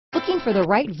Looking for the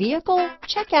right vehicle?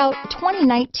 Check out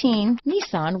 2019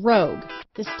 Nissan Rogue.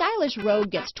 The stylish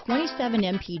Rogue gets 27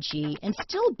 mpg and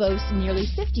still boasts nearly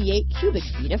 58 cubic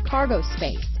feet of cargo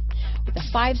space. With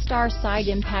a 5-star side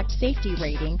impact safety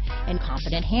rating and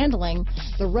confident handling,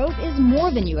 the Rogue is more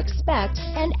than you expect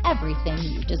and everything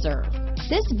you deserve.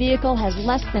 This vehicle has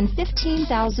less than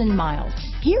 15,000 miles.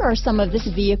 Here are some of this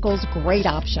vehicle's great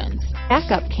options: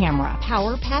 backup camera,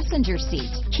 power passenger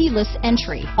seat, keyless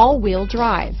entry, all-wheel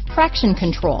drive, traction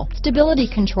control, stability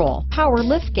control, power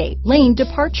liftgate, lane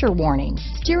departure warning,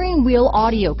 steering wheel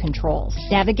audio controls,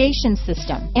 navigation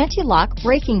system, anti-lock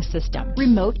braking system,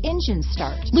 remote engine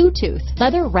start, Bluetooth,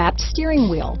 leather-wrapped steering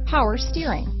wheel, power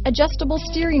steering, adjustable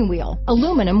steering wheel,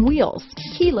 aluminum wheels,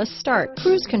 keyless start,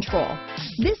 cruise control.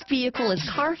 This vehicle is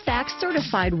Carfax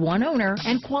certified one owner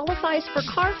and qualifies for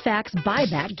Carfax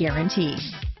buyback guarantee.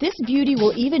 This beauty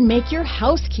will even make your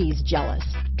house keys jealous.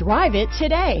 Drive it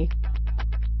today.